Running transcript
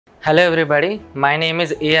Hello everybody, my name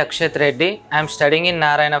is Akshath Reddy. I am studying in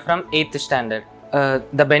Narayana from 8th standard.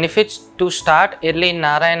 The benefits to start early in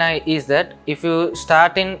Narayana is that if you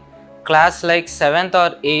start in class like 7th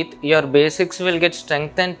or 8th, your basics will get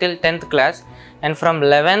strengthened till 10th class, and from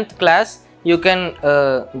 11th class you can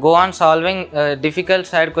go on solving difficult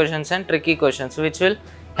side questions and tricky questions, which will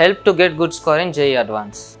help to get good score in JEE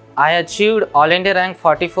Advance. I achieved All India rank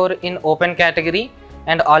 44 in open category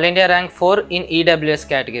and All India rank 4 in EWS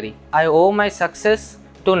category. I owe my success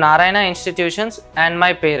to Narayana Institutions and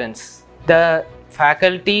my parents. The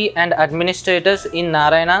faculty and administrators in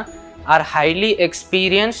Narayana are highly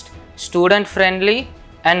experienced, student friendly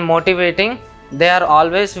and motivating. They are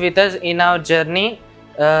always with us in our journey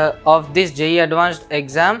of this JEE Advanced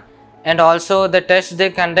exam, and also the test they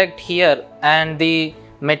conduct here and the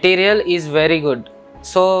material is very good.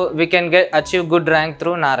 So we can achieve good rank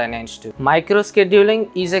through Narayana Institute. Microscheduling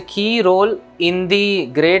is a key role in the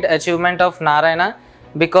great achievement of Narayana,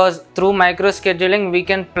 because through microscheduling we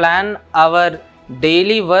can plan our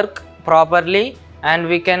daily work properly and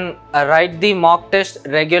we can write the mock test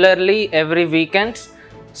regularly every weekend.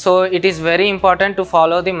 So it is very important to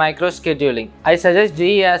follow the microscheduling. I suggest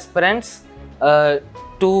JEE aspirants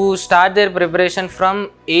to start their preparation from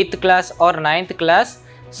 8th class or 9th class,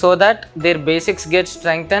 so that their basics get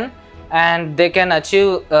strengthened and they can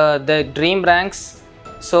achieve the dream ranks.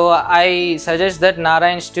 So I suggest that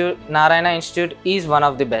Narayana Institute is one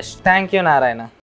of the best. Thank you, Narayana.